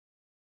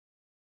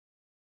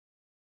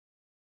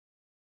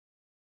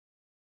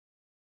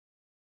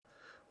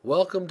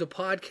Welcome to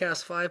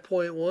Podcast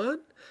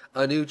 5.1,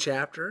 a new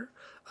chapter,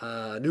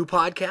 a new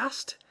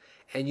podcast,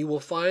 and you will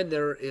find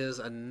there is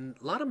a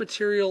lot of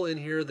material in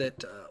here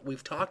that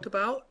we've talked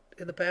about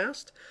in the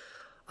past.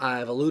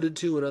 I've alluded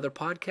to in other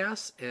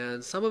podcasts,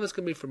 and some of it's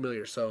going to be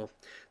familiar, so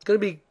it's going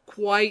to be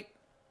quite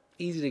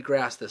easy to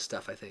grasp this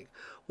stuff, I think.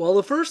 Well,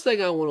 the first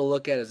thing I want to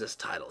look at is this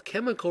title,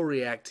 Chemical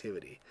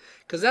Reactivity,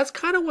 because that's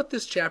kind of what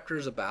this chapter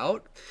is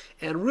about.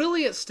 And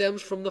really it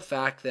stems from the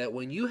fact that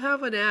when you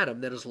have an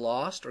atom that has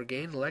lost or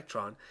gained an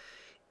electron,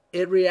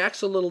 it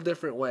reacts a little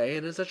different way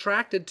and is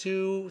attracted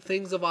to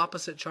things of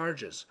opposite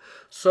charges.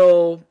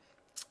 So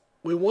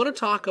we want to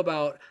talk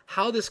about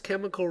how this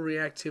chemical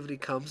reactivity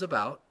comes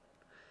about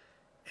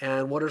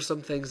and what are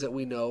some things that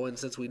we know. And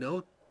since we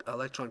know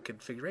electron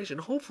configuration,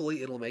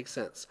 hopefully it'll make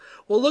sense.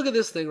 Well, look at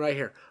this thing right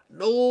here.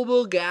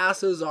 Noble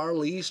gases are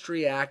least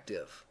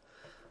reactive.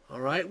 All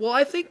right. Well,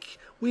 I think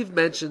we've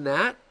mentioned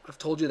that. I've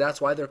told you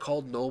that's why they're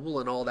called noble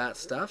and all that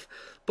stuff.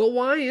 But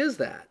why is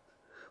that?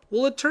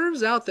 Well, it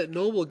turns out that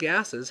noble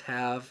gases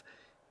have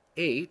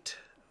 8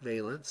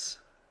 valence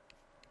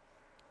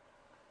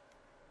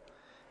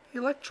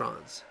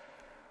electrons.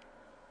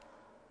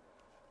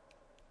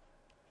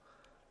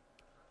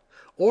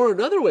 Or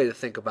another way to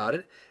think about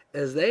it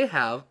is they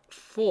have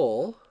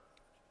full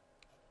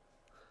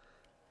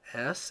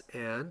s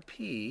and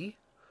p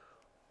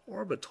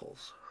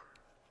orbitals.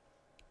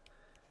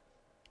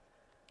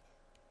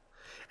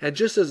 And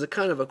just as a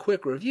kind of a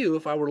quick review,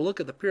 if I were to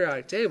look at the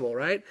periodic table,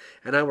 right,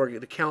 and I were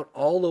to count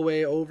all the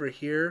way over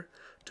here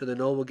to the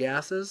noble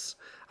gases,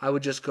 I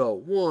would just go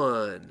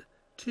 1,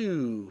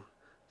 2,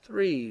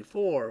 3,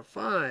 4,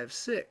 5,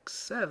 6,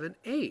 7,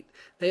 8.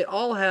 They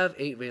all have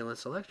 8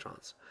 valence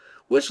electrons,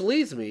 which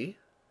leads me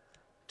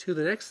to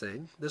the next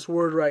thing, this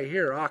word right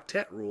here,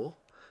 octet rule.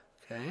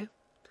 Okay,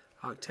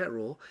 octet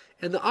rule.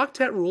 And the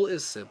octet rule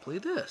is simply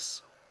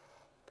this.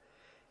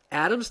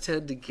 Atoms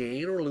tend to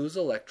gain or lose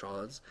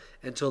electrons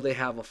until they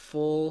have a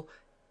full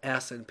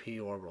s and p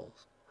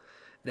orbitals.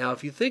 Now,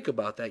 if you think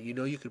about that, you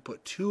know you could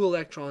put 2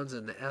 electrons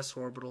in the s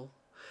orbital.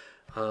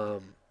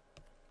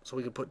 So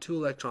we could put 2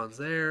 electrons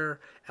there,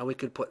 and we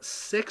could put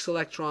 6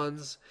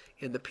 electrons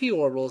in the p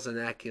orbitals, and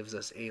that gives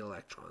us 8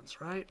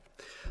 electrons, right?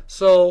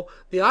 So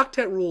the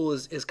octet rule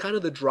is kind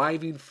of the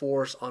driving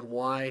force on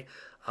why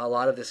a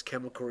lot of this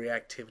chemical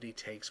reactivity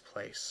takes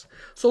place.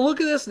 So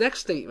look at this next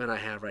statement I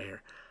have right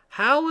here.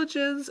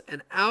 Halogens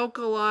and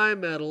alkali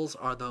metals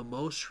are the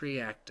most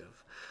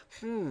reactive.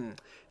 Do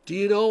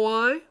you know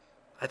why?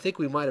 I think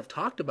we might have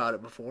talked about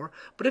it before,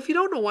 but if you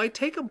don't know why,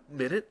 take a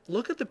minute,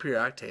 look at the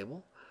periodic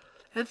table,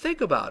 and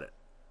think about it.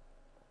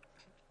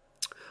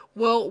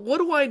 Well, what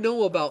do I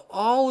know about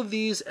all of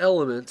these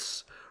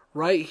elements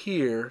right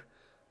here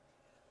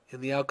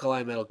in the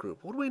alkali metal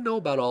group? What do we know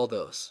about all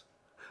those?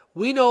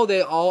 We know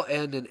they all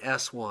end in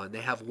S1.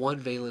 They have 1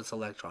 valence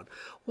electron.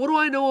 What do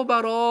I know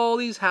about all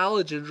these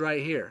halogens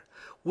right here?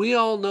 We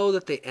all know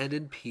that they end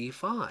in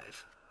P5.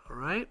 All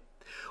right?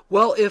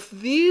 Well, if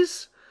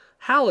these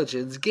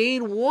halogens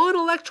gain 1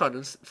 electron,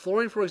 and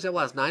fluorine, for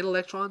example, has 9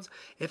 electrons.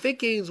 If it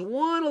gains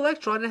 1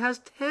 electron, it has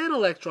 10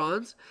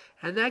 electrons,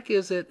 and that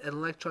gives it an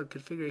electron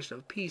configuration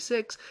of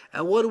P6.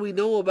 And what do we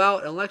know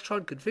about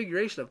electron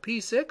configuration of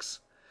P6?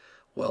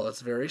 Well,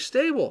 it's very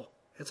stable.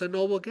 It's a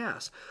noble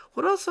gas.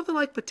 What about something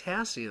like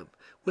potassium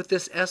with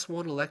this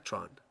S1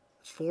 electron?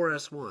 It's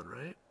 4s1,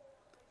 right?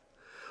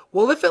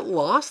 Well, if it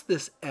lost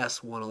this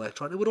S1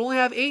 electron, it would only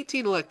have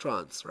 18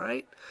 electrons,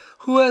 right?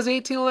 Who has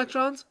 18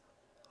 electrons?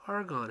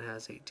 Argon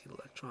has 18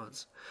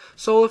 electrons.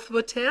 So if the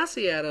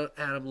potassium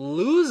atom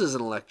loses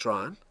an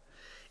electron,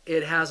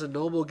 it has a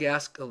noble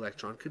gas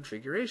electron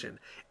configuration.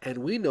 And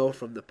we know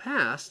from the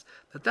past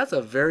that that's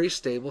a very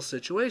stable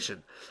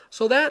situation.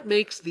 So that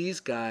makes these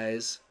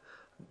guys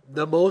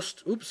the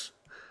most,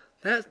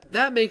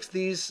 that makes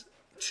these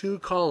 2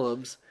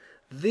 columns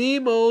the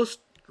most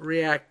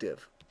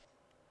reactive.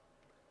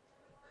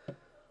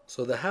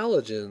 So the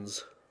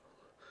halogens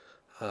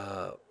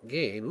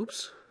gain,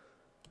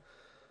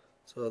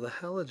 so the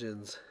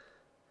halogens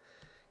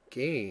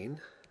gain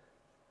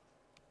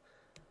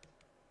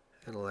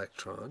an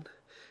electron,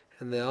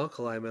 and the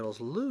alkali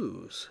metals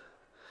lose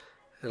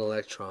an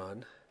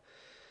electron,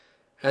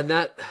 and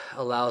that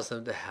allows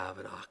them to have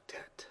an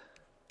octet.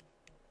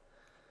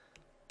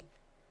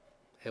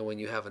 And when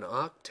you have an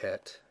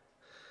octet,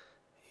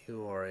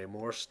 you are a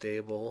more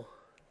stable,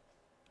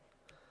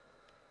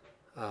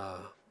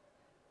 you're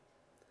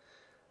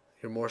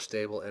more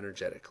stable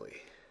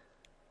energetically.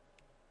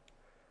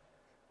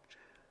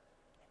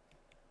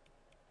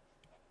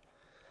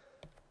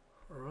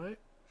 All right.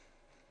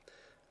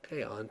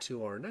 Okay, on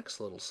to our next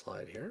little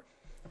slide here.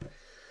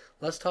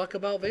 Let's talk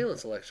about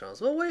valence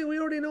electrons. Oh, wait, we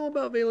already know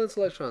about valence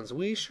electrons.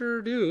 We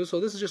sure do. So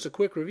this is just a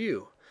quick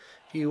review.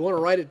 If you want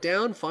to write it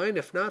down, fine.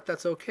 If not,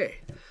 that's okay.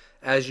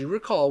 As you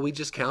recall, we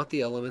just count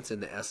the elements in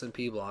the S and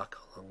P block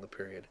along the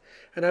period.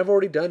 And I've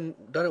already done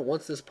it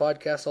once this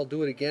podcast. I'll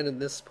do it again in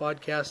this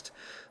podcast.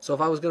 So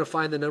if I was going to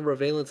find the number of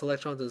valence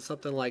electrons in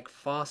something like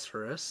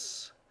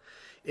phosphorus,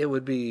 it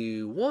would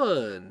be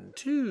 1,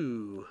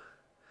 2,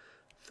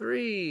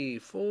 3,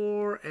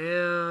 4,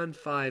 and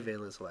 5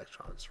 valence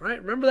electrons, right?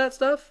 Remember that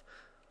stuff?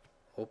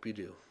 Hope you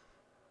do.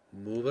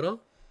 Move it on.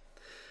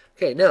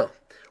 Okay, now,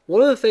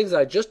 one of the things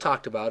I just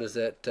talked about is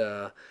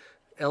that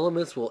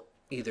elements will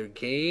either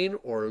gain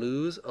or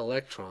lose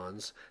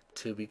electrons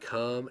to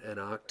become an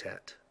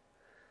octet.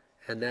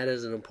 And that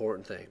is an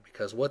important thing,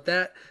 because what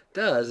that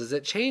does is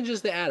it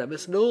changes the atom.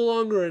 It's no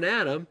longer an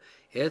atom,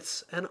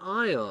 it's an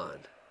ion.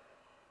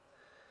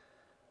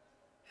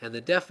 And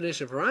the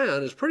definition for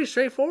ion is pretty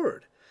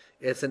straightforward.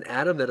 It's an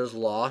atom that has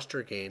lost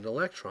or gained an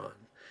electron.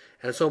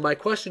 And so my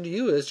question to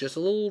you is just a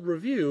little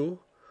review.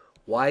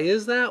 Why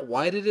is that?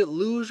 Why did it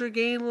lose or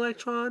gain an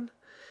electron?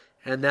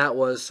 And that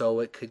was so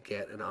it could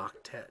get an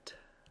octet.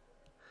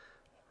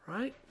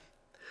 Right?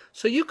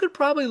 So you could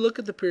probably look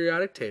at the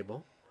periodic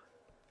table,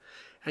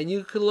 and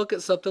you could look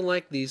at something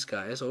like these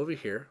guys over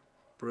here,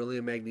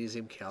 beryllium,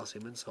 magnesium,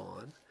 calcium, and so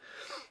on.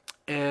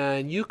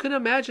 And you can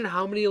imagine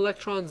how many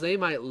electrons they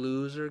might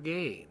lose or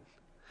gain.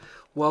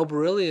 Well,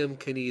 beryllium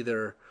can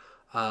either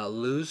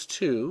lose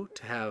 2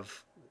 to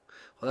have,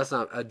 well, that's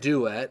not a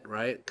duet,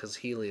 right? Because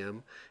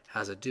helium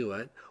has a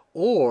duet.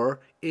 Or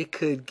it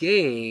could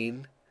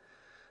gain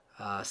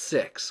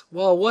 6.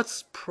 Well,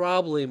 what's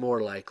probably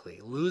more likely?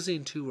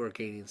 Losing 2 or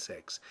gaining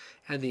 6?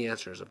 And the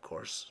answer is, of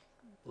course,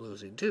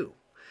 losing 2.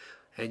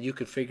 And you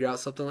could figure out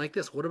something like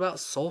this. What about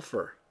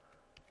sulfur?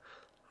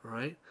 All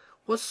right.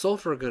 What's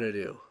sulfur going to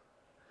do?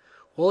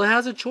 Well, it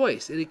has a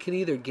choice. It can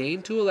either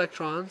gain 2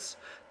 electrons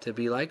to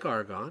be like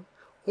argon,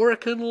 or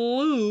it can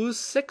lose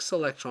 6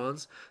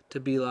 electrons to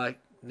be like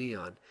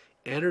neon.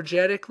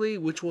 Energetically,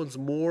 which one's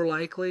more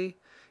likely?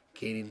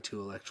 Gaining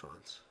 2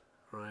 electrons.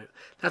 Right?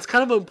 That's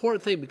kind of an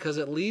important thing, because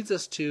it leads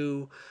us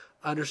to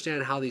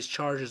understand how these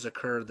charges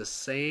occur the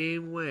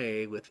same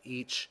way with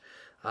each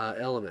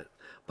element.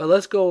 But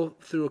let's go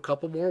through a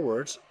couple more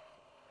words.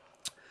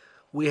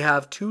 We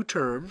have 2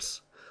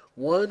 terms.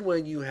 One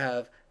when you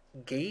have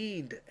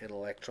gained an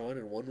electron,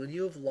 and one when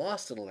you have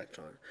lost an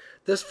electron.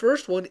 This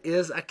first one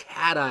is a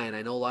cation.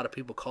 I know a lot of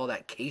people call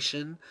that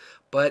cation,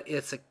 but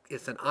it's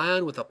an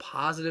ion with a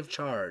positive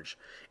charge.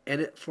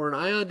 And for an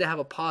ion to have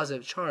a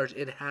positive charge,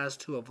 it has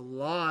to have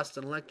lost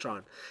an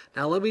electron.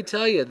 Now let me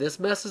tell you, this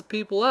messes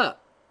people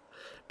up,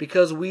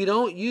 because we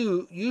don't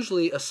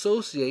usually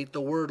associate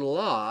the word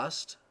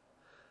lost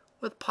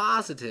with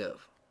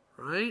positive,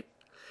 right?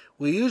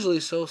 We usually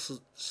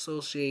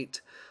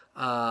associate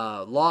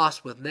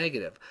loss with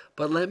negative.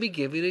 But let me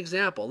give you an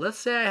example. Let's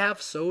say I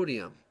have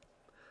sodium.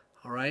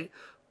 All right.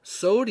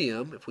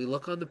 Sodium, if we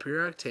look on the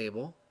periodic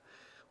table,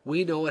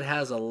 we know it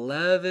has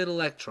 11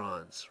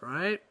 electrons,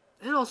 right?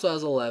 And also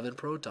has 11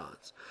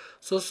 protons.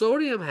 So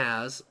sodium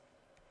has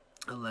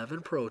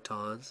 11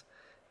 protons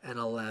and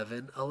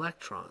 11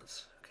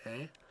 electrons,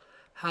 okay?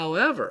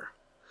 However,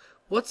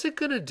 what's it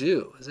going to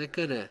do? Is it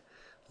going to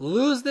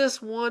lose this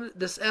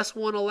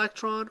S1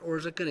 electron, or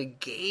is it going to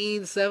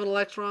gain 7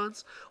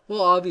 electrons?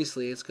 Well,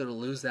 obviously it's going to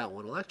lose that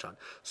 1 electron.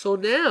 So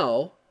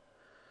now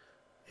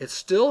it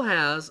still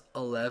has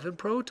 11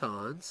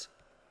 protons,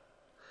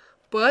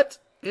 but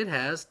it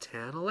has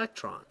 10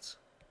 electrons.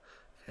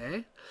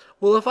 Okay?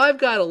 Well, if I've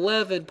got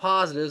 11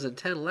 positives and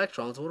 10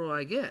 electrons, what do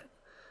I get?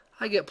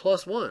 I get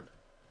plus 1.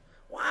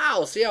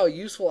 Wow, see how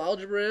useful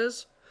algebra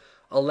is?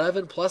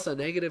 11 plus a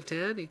negative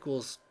 10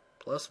 equals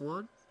plus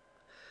 1.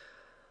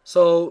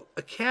 So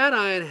a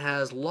cation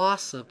has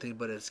lost something,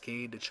 but it's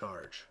gained a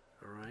charge.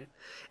 All right?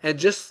 And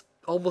just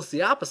almost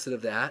the opposite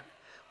of that,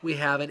 we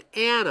have an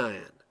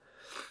anion.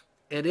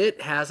 And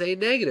it has a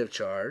negative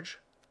charge.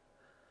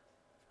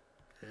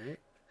 Okay?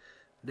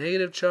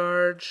 Negative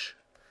charge,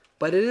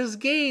 but it has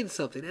gained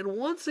something. And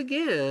once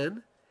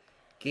again,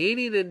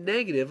 gaining and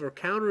negative are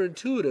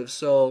counterintuitive.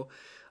 So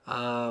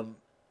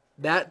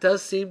that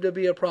does seem to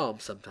be a problem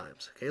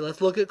sometimes. Okay,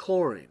 let's look at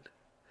chlorine.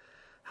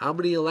 How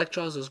many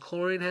electrons does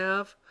chlorine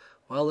have?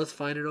 Well, let's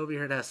find it over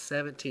here. It has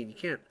 17. You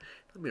can't,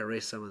 let me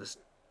erase some of this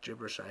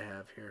gibberish I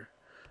have here.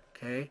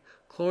 Okay,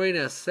 chlorine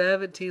has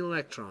 17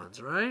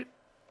 electrons, right?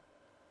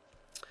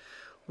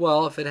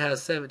 Well, if it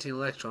has 17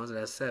 electrons, it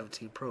has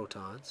 17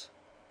 protons.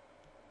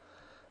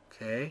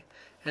 Okay,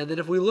 and then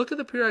if we look at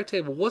the periodic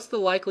table, what's the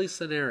likely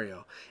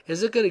scenario?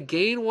 Is it going to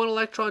gain 1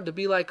 electron to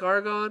be like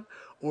argon,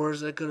 or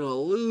is it going to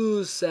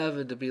lose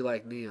 7 to be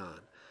like neon?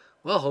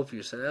 Well, hope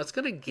you said that's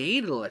going to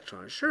gain an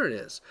electron. Sure it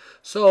is.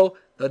 So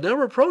the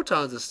number of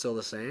protons is still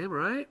the same,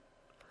 right?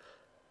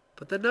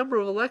 But the number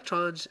of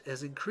electrons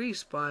is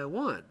increased by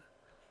 1.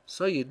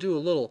 So you do a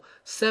little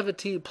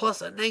 17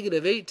 plus a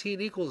negative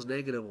 18 equals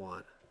negative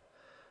 1.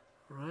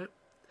 Right?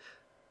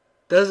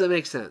 Does it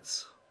make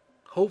sense?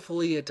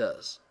 Hopefully it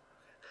does.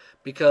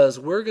 Because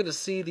we're going to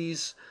see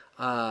these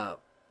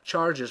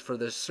charges for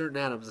the certain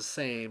atoms the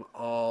same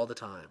all the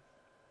time.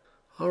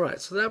 All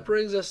right, so that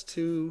brings us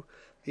to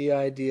the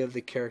idea of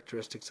the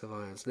characteristics of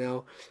ions.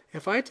 Now,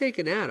 if I take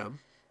an atom,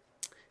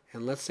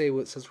 and let's say,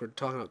 since we're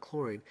talking about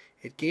chlorine,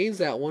 it gains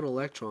that 1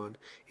 electron,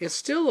 it's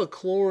still a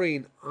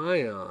chlorine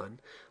ion,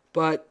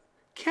 but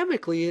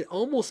chemically it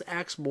almost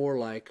acts more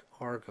like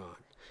argon.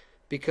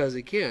 Because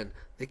again,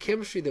 the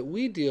chemistry that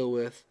we deal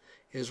with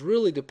is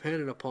really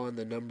dependent upon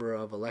the number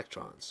of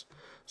electrons.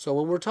 So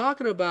when we're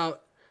talking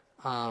about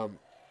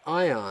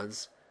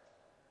ions,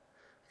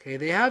 okay,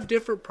 they have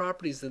different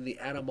properties than the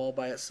atom all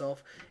by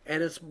itself,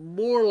 and it's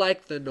more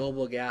like the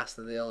noble gas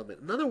than the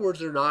element. In other words,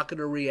 they're not going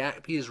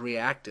to be as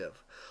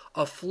reactive.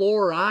 A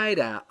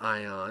fluoride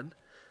ion,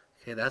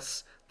 okay,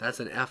 that's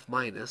an F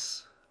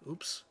minus.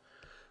 Oops,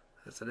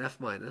 that's an F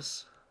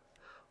minus.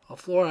 A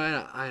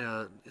fluoride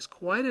ion is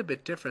quite a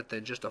bit different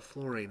than just a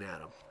fluorine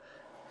atom.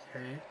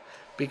 Okay?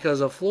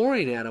 Because a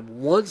fluorine atom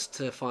wants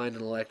to find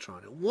an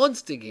electron. It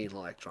wants to gain an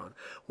electron.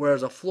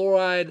 Whereas a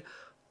fluoride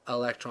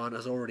electron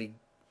has already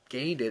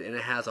gained it and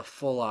it has a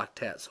full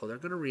octet. So they're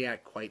going to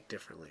react quite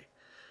differently.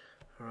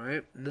 All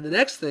right? And then the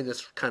next thing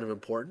that's kind of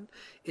important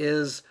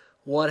is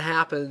what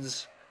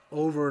happens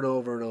over and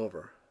over and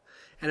over.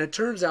 And it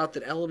turns out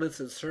that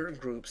elements in certain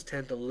groups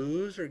tend to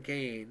lose or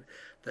gain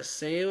the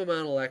same amount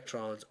of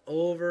electrons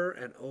over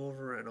and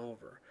over and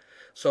over.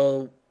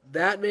 So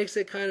that makes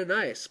it kind of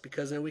nice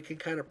because then we can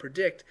kind of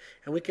predict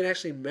and we can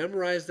actually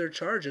memorize their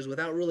charges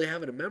without really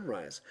having to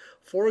memorize.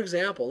 For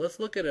example,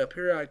 let's look at a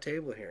periodic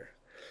table here.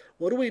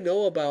 What do we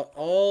know about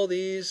all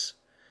these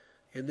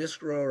in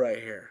this row right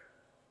here?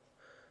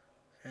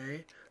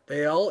 Okay,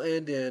 they all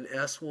end in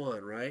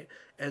S1, right?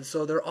 And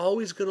so they're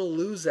always going to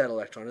lose that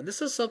electron. And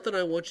this is something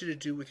I want you to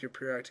do with your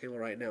periodic table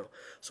right now.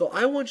 So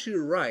I want you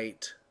to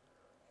write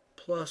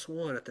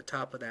 +1 at the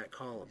top of that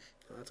column.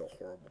 Oh, that's a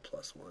horrible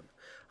 +1.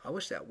 I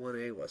wish that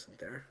 1A wasn't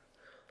there.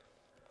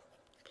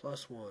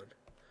 +1.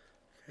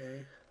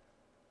 Okay.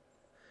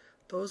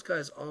 Those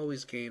guys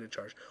always gain a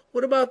charge.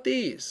 What about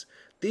these?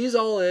 These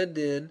all end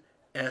in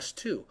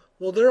S2.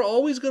 Well, they're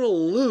always going to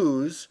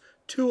lose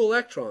 2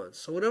 electrons.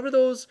 So whenever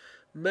those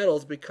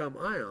metals become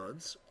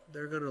ions,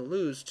 they're going to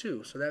lose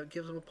 2. So that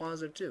gives them a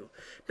positive 2.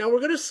 Now we're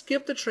going to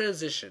skip the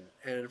transition,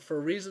 and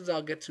for reasons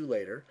I'll get to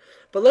later.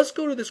 But let's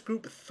go to this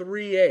group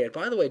 3A. And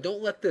by the way,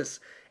 don't let this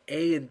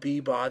A and B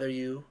bother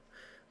you.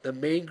 The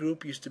main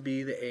group used to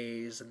be the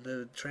A's, and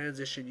the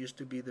transition used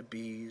to be the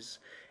B's.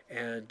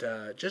 And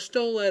just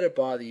don't let it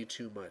bother you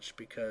too much,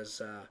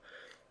 because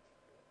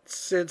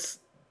since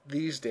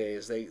these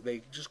days,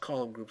 they just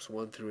call them groups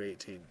 1 through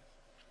 18.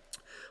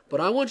 But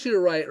I want you to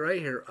write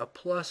right here a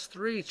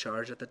 +3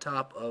 charge at the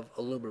top of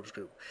aluminum's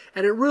group.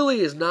 And it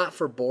really is not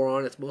for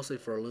boron. It's mostly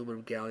for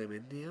aluminum, gallium,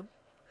 indium.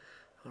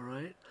 All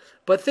right?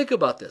 But think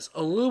about this.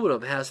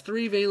 Aluminum has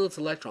 3 valence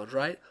electrons,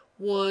 right?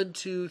 1,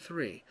 2,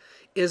 3.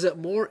 Is it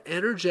more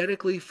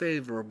energetically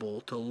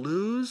favorable to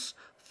lose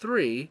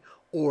 3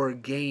 or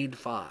gain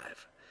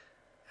 5?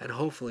 And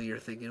hopefully you're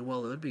thinking,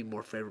 well, it would be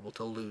more favorable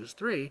to lose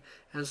 3,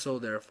 and so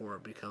therefore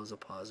it becomes a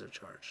positive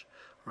charge.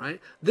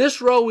 Right? This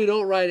row we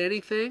don't write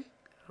anything.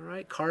 All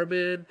right,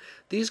 carbon.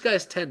 These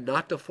guys tend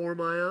not to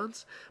form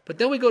ions. But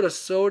then we go to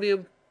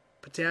sodium,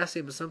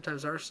 potassium, and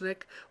sometimes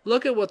arsenic.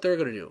 Look at what they're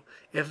going to do.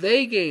 If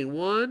they gain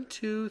 1,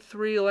 2,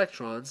 3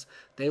 electrons,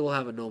 they will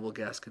have a noble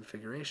gas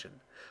configuration.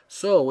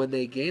 So when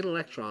they gain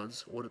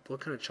electrons, what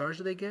kind of charge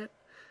do they get?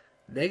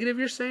 Negative,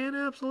 you're saying?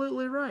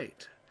 Absolutely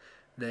right.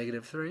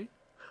 -3.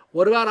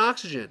 What about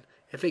oxygen?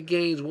 If it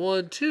gains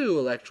 1, 2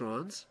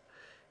 electrons,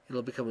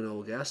 it'll become a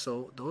noble gas,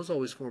 so those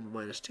always form a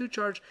 -2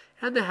 charge,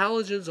 and the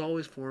halogens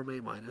always form a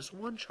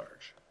 -1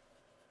 charge.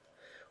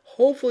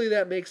 Hopefully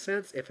that makes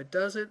sense. If it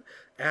doesn't,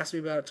 ask me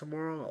about it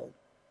tomorrow. I'll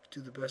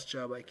do the best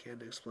job I can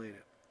to explain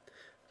it.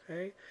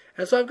 Okay?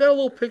 And so I've got a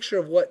little picture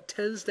of what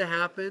tends to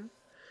happen,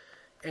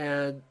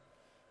 and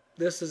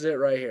this is it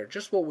right here,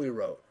 just what we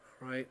wrote,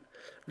 right?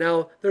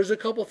 Now, there's a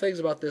couple things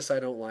about this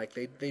I don't like.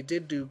 They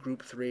did do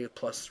group 3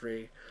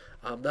 +3.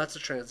 That's a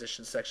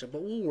transition section,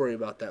 but we'll worry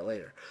about that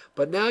later.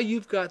 But now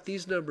you've got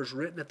these numbers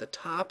written at the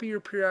top of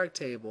your periodic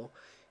table,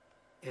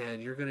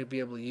 and you're going to be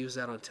able to use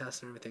that on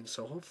tests and everything,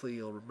 so hopefully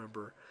you'll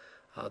remember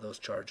those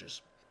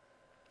charges.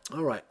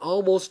 All right,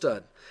 almost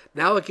done.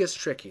 Now it gets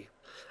tricky.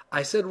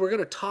 I said we're going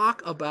to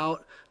talk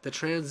about the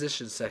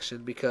transition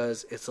section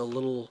because it's a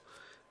little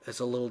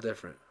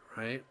different,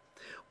 right?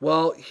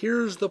 Well,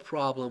 here's the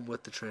problem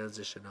with the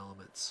transition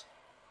elements.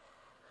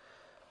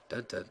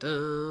 Dun, dun,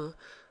 dun.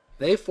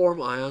 They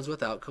form ions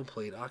without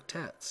complete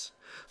octets.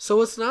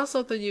 So it's not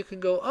something you can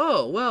go,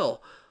 oh,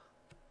 well,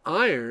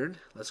 iron,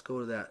 let's go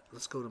to that.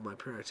 Let's go to my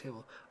periodic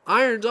table.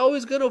 Iron's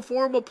always going to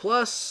form a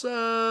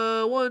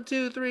 +1,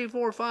 2, 3,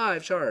 4,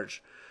 5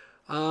 charge.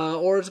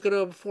 Or it's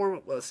going to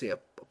form, let's see, a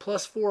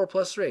 +4 or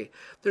 +3.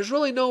 There's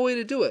really no way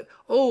to do it.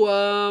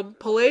 Oh,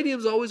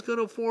 palladium's always going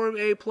to form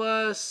a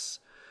 +1.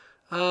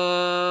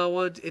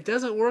 It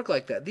doesn't work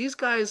like that. These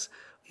guys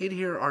in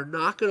here are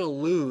not going to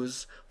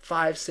lose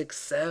 5, 6,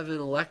 7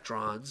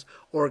 electrons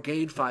or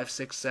gain 5,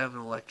 6, 7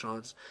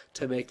 electrons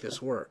to make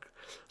this work.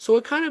 So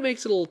it kind of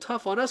makes it a little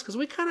tough on us because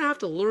we kind of have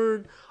to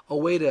learn a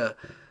way to,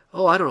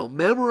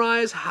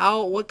 memorize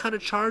what kind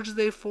of charges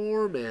they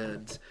form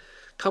and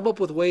come up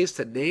with ways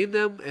to name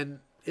them.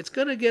 And it's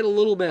going to get a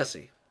little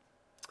messy.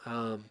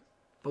 But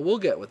we'll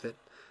get with it.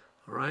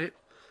 All right.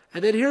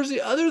 And then here's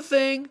the other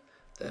thing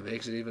that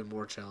makes it even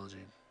more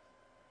challenging.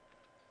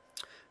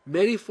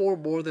 Many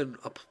form more than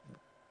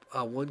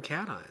one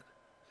cation.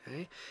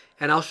 Okay?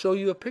 And I'll show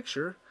you a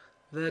picture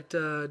that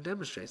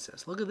demonstrates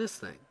this. Look at this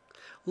thing.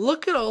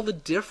 Look at all the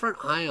different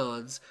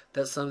ions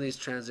that some of these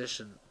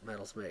transition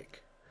metals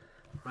make.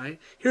 Right?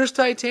 Here's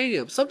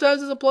titanium.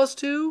 Sometimes it's a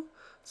 +2,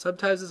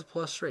 sometimes it's a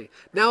 +3.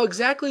 Now,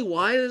 exactly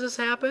why does this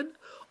happen?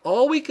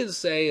 All we can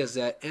say is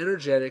that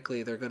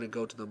energetically they're going to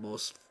go to the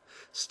most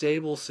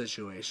stable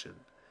situation.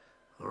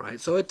 All right,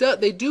 so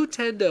they do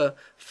tend to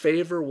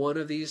favor one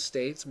of these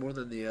states more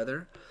than the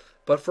other.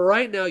 But for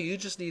right now, you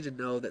just need to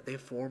know that they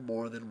form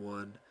more than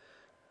one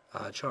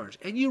charge.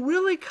 And you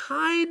really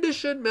kind of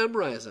should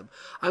memorize them.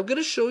 I'm going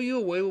to show you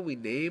a way when we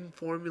name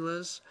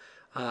formulas,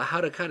 how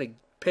to kind of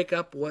pick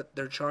up what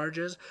their charge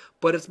is.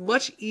 But it's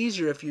much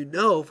easier if you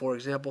know, for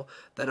example,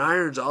 that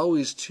iron's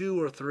always 2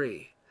 or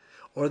 3.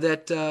 Or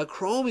that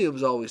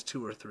chromium's always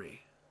 2 or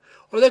 3.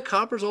 Or that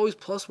copper's always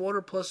 +1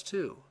 or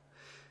 +2.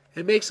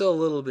 It makes it a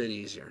little bit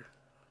easier.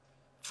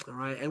 All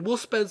right, and we'll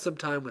spend some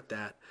time with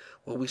that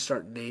when we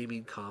start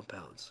naming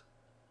compounds.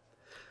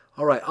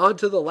 All right, on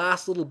to the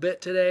last little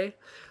bit today.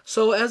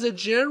 So as a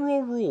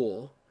general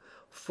rule,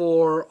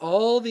 for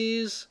all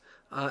these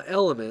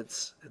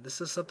elements, and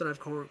this is something I've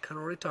kind of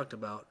already talked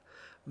about,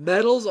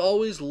 metals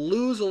always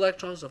lose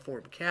electrons to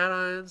form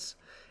cations,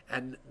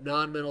 and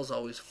nonmetals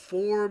always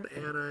form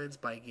anions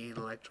by gaining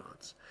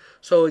electrons.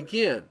 So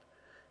again,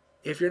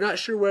 if you're not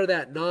sure where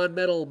that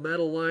non-metal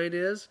metal line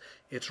is,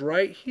 it's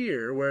right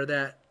here where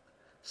that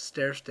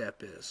stair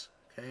step is.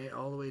 Okay,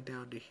 all the way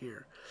down to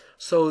here.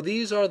 So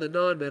these are the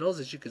nonmetals.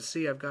 As you can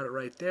see, I've got it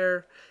right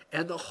there.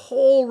 And the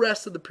whole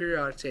rest of the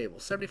periodic table,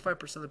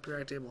 75% of the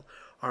periodic table,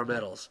 are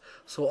metals.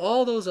 So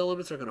all those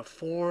elements are going to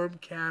form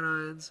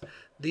cations.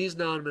 These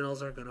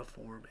nonmetals are going to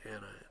form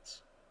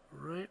anions.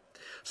 All right.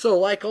 So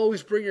like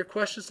always, bring your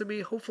questions to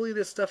me. Hopefully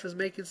this stuff is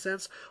making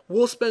sense.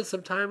 We'll spend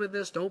some time in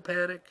this. Don't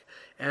panic.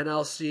 And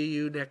I'll see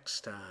you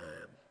next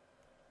time.